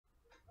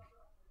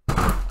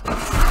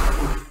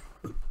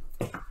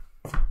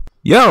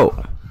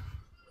Yo,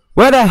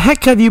 where the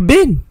heck have you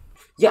been?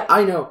 Yeah,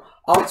 I know.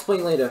 I'll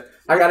explain later.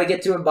 I gotta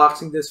get to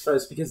unboxing this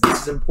first because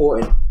this is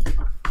important.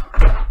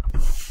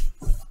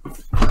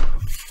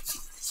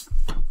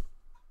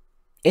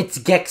 It's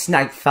Gex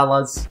night,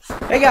 fellas.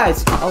 Hey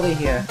guys, Ollie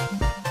here.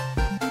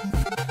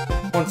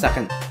 1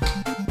 second.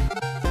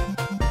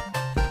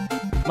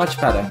 Much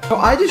better. So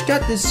I just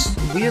got this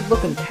weird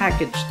looking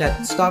package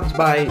that stopped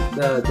by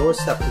the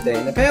doorstep today,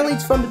 and apparently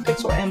it's from the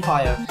Pixel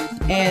Empire.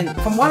 And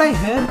from what I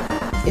heard,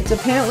 it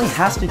apparently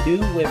has to do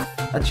with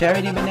a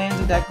charity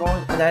bonanza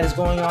that is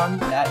going on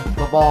that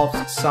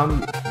involves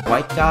some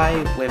white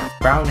guy with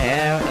brown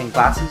hair and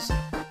glasses.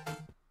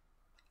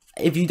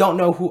 If you don't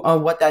know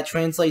what that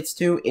translates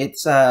to,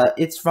 it's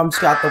from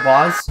Scott the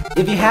Waz.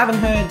 If you haven't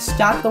heard,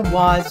 Scott the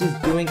Waz is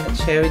doing a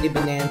charity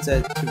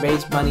bonanza to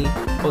raise money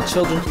for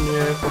Children's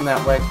Miracle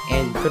Network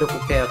and Critical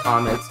Care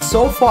Comics.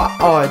 So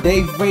far,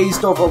 they've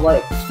raised over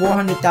like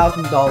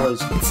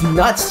 $400,000. It's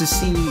nuts to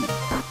see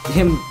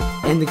him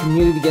and the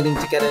community getting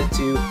together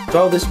to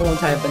throw this whole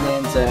entire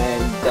bonanza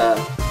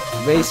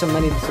and raise some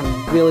money for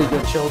some really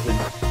good children.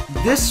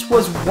 This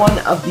was one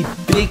of the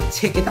big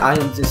ticket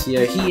items this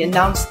year. He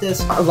announced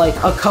this like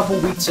a couple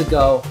weeks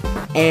ago,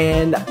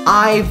 and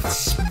I've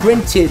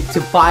sprinted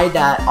to buy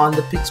that on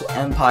the Pixel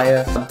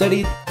Empire.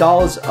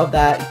 $30 of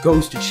that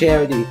goes to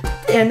charity,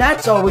 and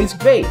that's always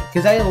great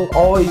because I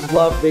always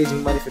love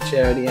raising money for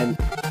charity. And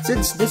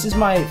since this is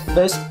my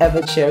first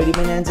ever charity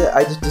bonanza,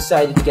 I just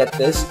decided to get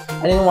this.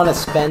 I didn't want to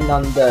spend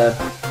on the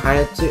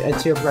higher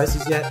tier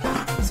prices yet,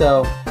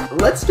 so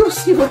let's go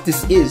see what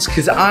this is,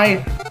 because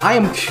I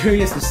am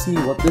curious to see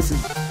what this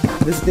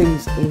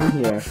thing's in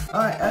here.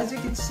 Alright, as you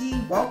can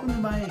see, welcome to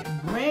my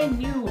brand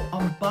new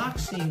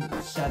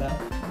unboxing setup.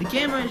 The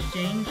camera has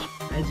changed,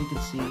 as you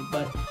can see,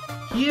 but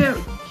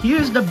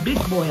here's the big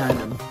boy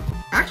item.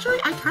 Actually,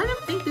 I kind of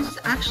think this is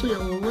actually a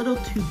little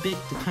too big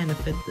to kind of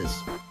fit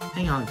this.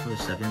 Hang on for a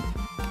second.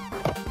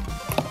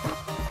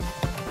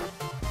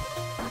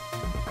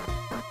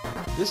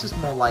 This is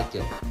more like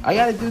it. I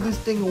gotta do this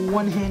thing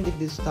one-handed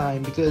this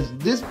time because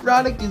this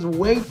product is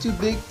way too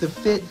big to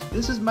fit.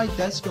 This is my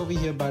desk over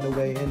here, by the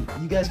way, and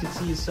you guys can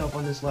see yourself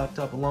on this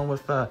laptop along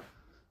with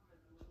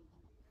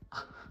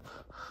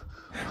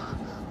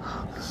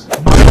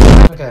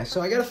Okay,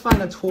 so I gotta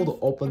find a tool to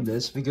open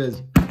this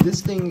because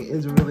this thing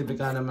is a really big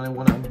item and I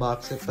want to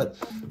unbox it. But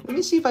let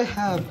me see if I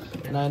have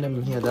an item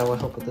in here that will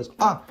help with this.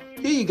 Ah,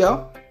 here you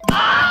go.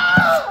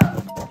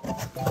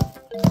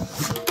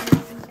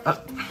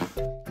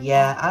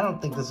 Yeah, I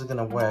don't think this is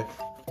gonna work.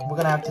 We're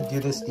gonna have to do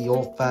this the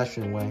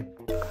old-fashioned way.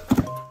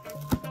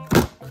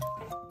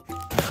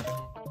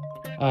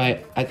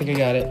 Alright, I think I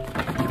got it.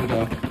 Here we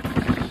go.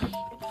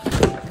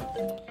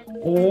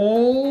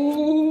 Oh!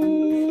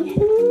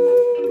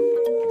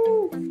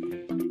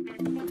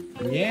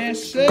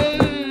 Yes,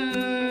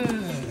 sir!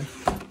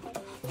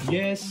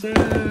 Yes,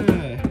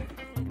 sir!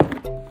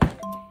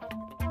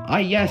 Ah,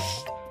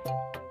 yes!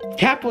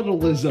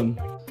 Capitalism!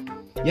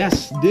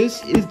 Yes,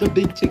 this is the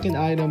big ticket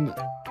item.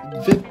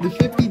 The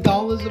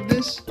 $50 of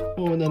this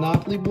for a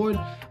Monopoly board,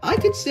 I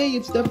could say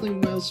it's definitely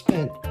well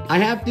spent. I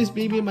have this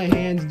baby in my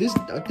hands. This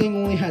thing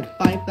only had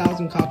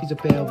 5,000 copies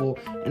available,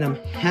 and I'm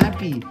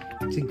happy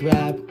to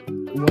grab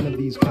one of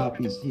these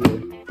copies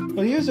here.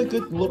 But here's a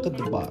good look at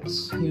the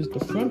box. Here's the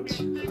front,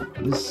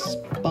 the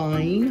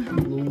spine,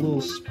 the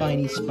little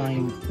spiny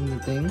spine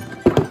thing.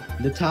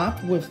 The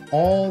top with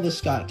all the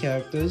Scott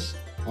characters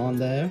on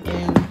there,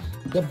 and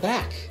the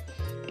back.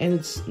 And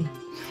it's,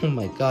 oh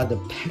my god, the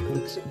back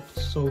looks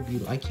so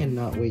beautiful. I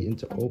cannot wait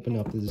to open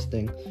up this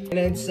thing. And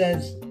it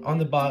says on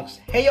the box,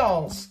 "Hey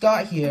y'all,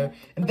 Scott here,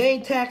 and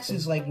paying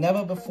taxes like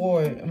never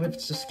before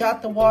with the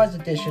Scott the Waz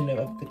edition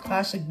of the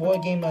classic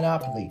board game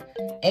Monopoly,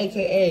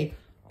 aka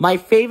my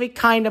favorite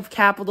kind of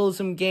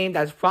capitalism game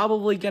that's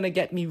probably gonna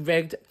get me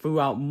rigged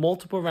throughout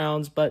multiple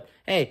rounds, but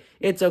hey,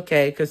 it's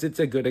okay because it's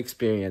a good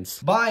experience.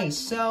 Buy,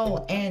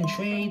 sell, and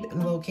trade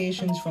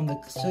locations from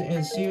the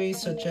series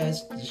such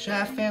as the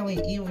Shaft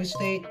Family Evil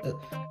Estate,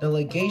 the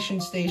Legation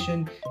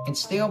Station, and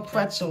Stale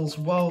Pretzels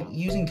while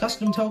using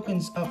custom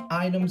tokens of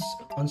items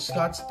on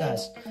Scott's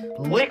desk.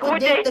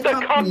 Liquidate the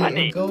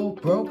company and go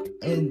broke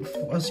in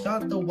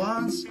Scott the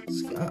Waz,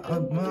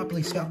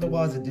 Monopoly Scott the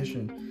Waz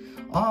edition.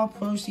 All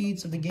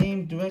proceeds of the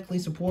game directly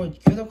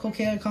support Critical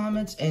Care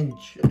Comics and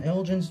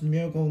Children's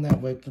Miracle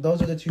Network.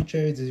 Those are the two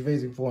charities he's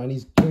raising for, and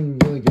he's doing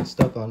really good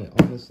stuff on it,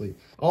 honestly.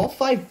 All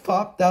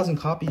 5,000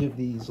 copies of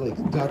these, like,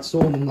 got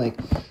sold in, like,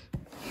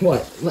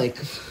 what, like,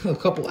 a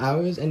couple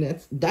hours? And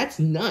that's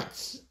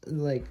nuts.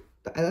 Like,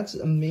 that's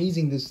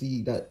amazing to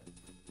see that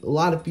a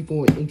lot of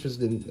people are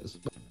interested in this.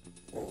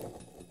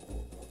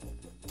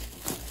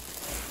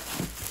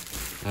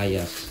 Ah,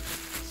 yes.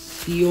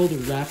 Sealed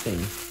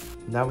wrapping.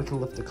 Now we can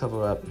lift the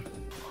cover up.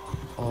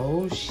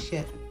 Oh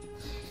shit!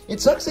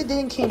 It sucks it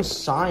didn't came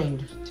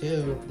signed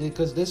too,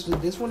 because this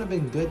would have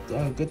been good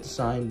to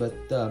sign, but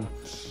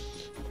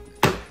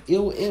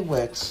it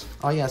works.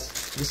 Oh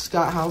yes, the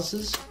Scott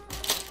houses.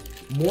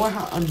 More.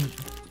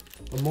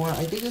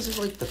 I think this is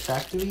like the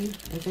factory.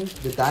 I think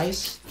the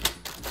dice.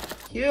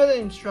 here are the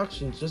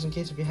instructions, just in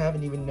case if you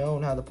haven't even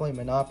known how to play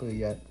Monopoly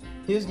yet.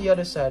 Here's the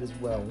other side as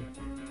well.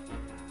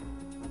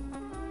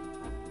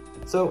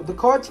 So the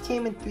cards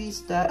came in 3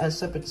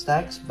 separate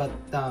stacks, but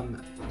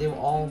they were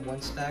all in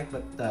 1 stack,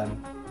 but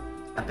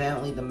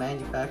apparently the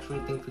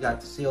manufacturing thing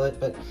forgot to seal it,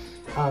 but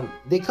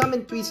they come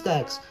in 3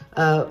 stacks.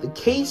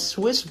 K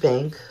Swiss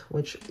Bank,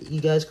 which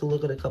you guys could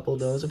look at a couple of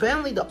those.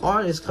 Apparently the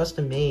art is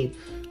custom made,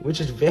 which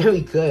is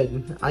very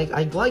good.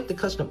 I like the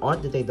custom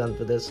art that they done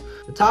for this.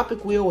 The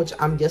Topic Wheel, which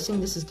I'm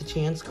guessing this is the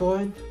chance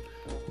card.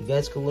 You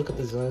guys could look at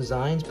the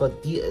designs,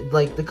 but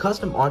the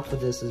custom art for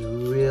this is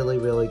really,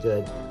 really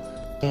good.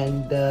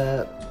 And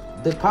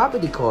the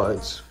property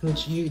cards,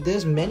 which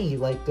there's many,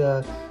 like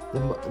the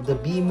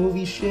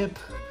B-movie ship,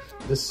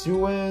 the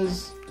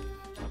Suez,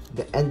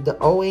 and the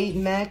 08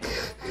 mech,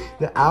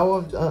 the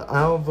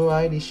Our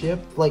Variety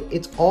ship. Like,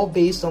 it's all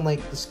based on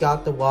like the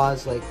Scott the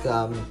Woz like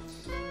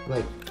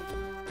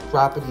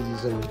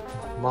properties and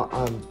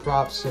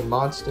props and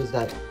monsters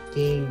that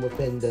came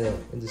within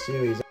the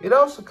series. It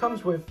also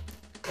comes with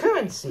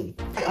currency.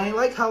 I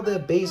like how they're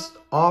based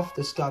off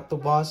the Scott the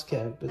Woz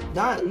characters.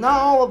 Not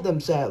all of them,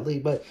 sadly,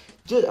 but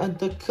just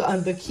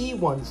the key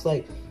ones,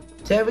 like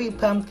Terry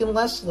Pumpkin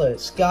Lessler,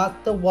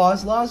 Scott the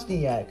Woz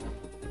Lozniak,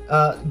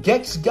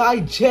 Gex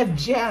Guy Jeb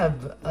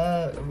Jeb,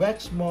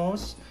 Rex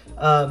Moss,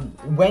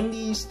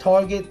 Wendy's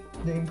Target,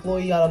 the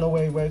employee, I don't know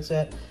where he works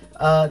at,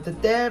 the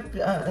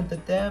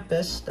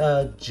therapist,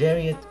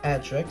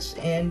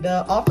 Geriatrix, and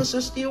Officer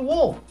Steel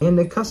Wool, and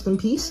the custom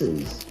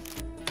pieces.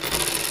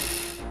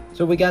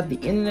 So we got the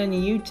Internet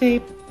and U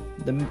tape,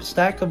 the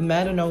stack of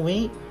Madden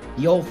 08,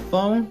 the old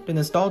phone, the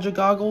nostalgia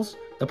goggles,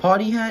 the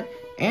party hat,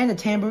 and the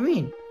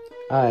tambourine.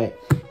 Alright,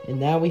 and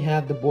now we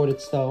have the board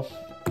itself.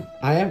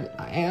 I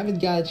haven't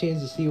got a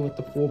chance to see what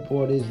the full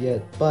board is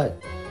yet, but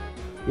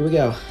here we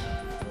go.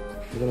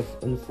 We're gonna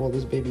unfold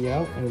this baby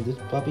out, and this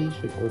puppy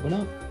should open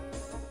up.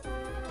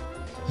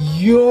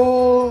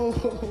 Yo!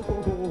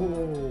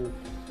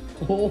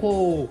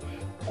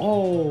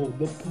 Oh,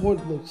 the board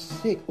looks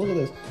sick. Look at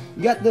this.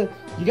 You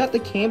got the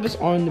canvas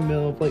art in the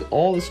middle of like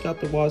all the Scott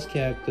the Woz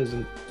characters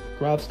and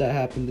props that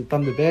happened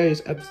from the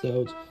various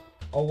episodes,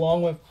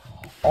 along with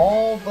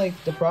all like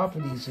the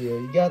properties here.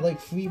 You got like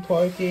free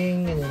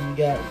parking, and then you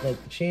got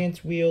like the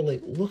chance wheel.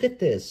 Like, look at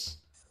this.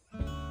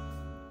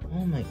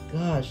 Oh my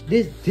gosh,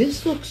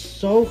 this looks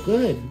so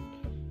good.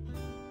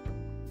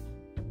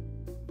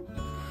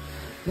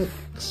 Look,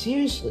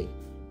 seriously,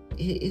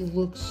 it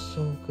looks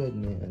so good,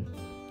 man.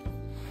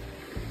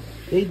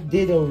 They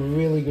did a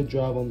really good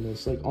job on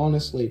this. Like,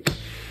 honestly,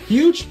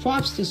 huge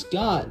props to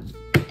Scott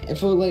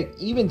for like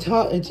even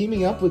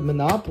teaming up with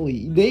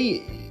Monopoly.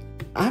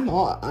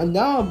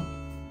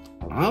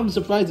 I'm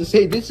surprised to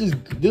say this is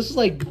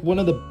like one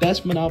of the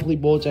best Monopoly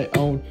boards I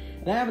own,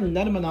 and I have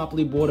another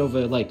Monopoly board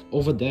over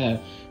there.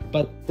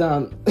 But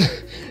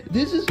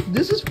this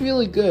is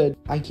really good.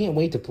 I can't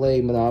wait to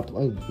play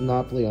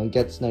Monopoly on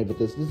Get Snipe with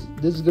this.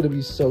 This is gonna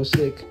be so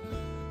sick.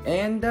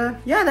 And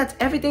yeah, that's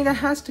everything that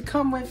has to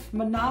come with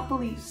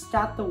Monopoly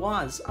Scott the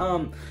Woz.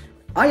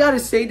 I gotta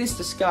say this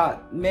to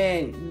Scott,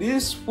 man,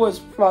 this was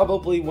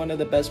probably one of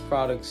the best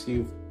products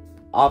you've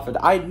offered.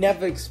 I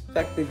never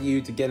expected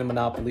you to get a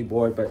Monopoly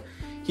board, but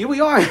here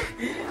we are.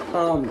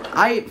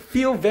 I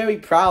feel very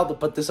proud to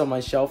put this on my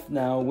shelf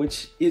now,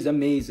 which is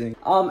amazing.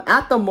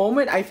 At the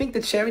moment, I think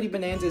the charity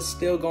bonanza is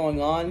still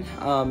going on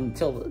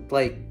till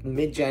like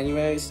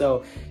mid-January.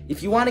 So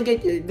if you want to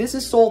get, this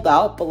is sold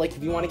out, but like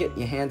if you want to get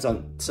your hands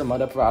on some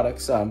other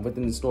products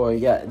within the store,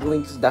 yeah, the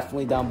link is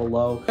definitely down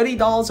below.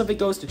 $30 of it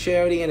goes to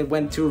charity, and it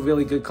went to a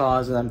really good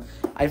cause, and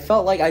I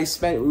felt like I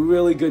spent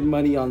really good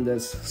money on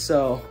this.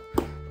 So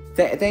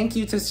thank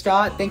you to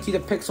Scott, thank you to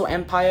Pixel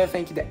Empire,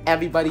 thank you to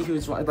everybody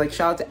who's like,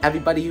 shout out to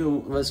everybody who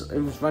was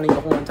running the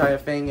whole entire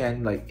thing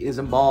and like is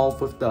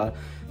involved with the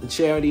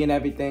charity and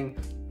everything.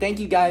 Thank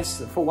you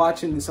guys for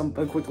watching this a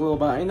quick little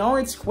bit. I know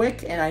it's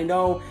quick, and I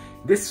know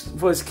this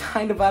was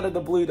kind of out of the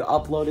blue to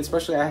upload,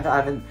 especially I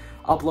haven't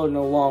uploaded in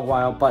a long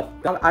while, but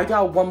I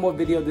got one more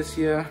video this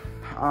year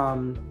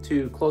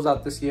to close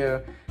out this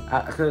year,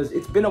 because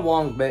it's been a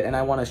long bit and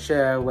I want to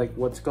share like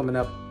what's coming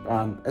up,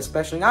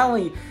 especially not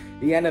only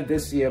the end of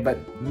this year but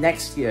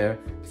next year,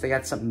 because I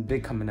got something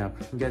big coming up.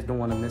 You guys don't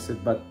want to miss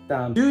it, but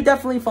do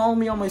definitely follow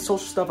me on my social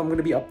stuff. I'm going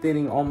to be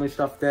updating all my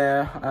stuff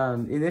there,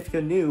 and if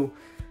you're new,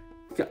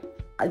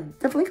 I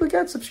definitely click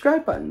that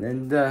subscribe button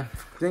and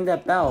ring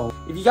that bell.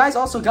 If you guys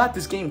also got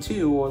this game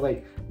too, or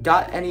like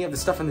got any of the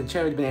stuff in the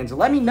charity bonanza,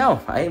 let me know.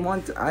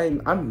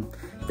 I'm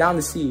down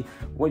to see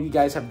what you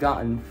guys have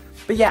gotten.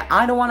 But yeah,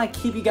 I don't want to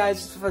keep you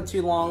guys for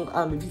too long.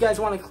 If you guys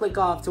want to click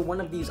off to one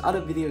of these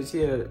other videos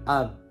here,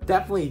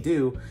 definitely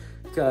do,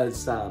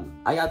 because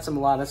I got a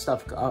lot of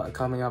stuff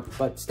coming up.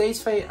 But stay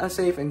safe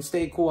and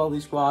stay cool,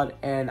 LD Squad,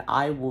 and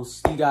I will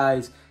see you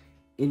guys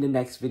in the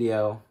next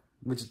video,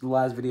 which is the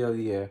last video of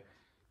the year.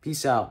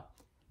 Peace out.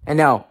 And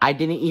no, I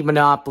didn't eat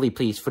Monopoly,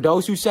 please. For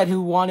those who said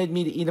who wanted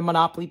me to eat a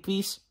Monopoly,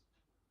 please.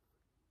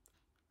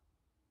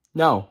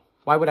 No,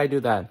 why would I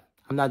do that?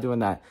 I'm not doing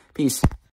that. Peace.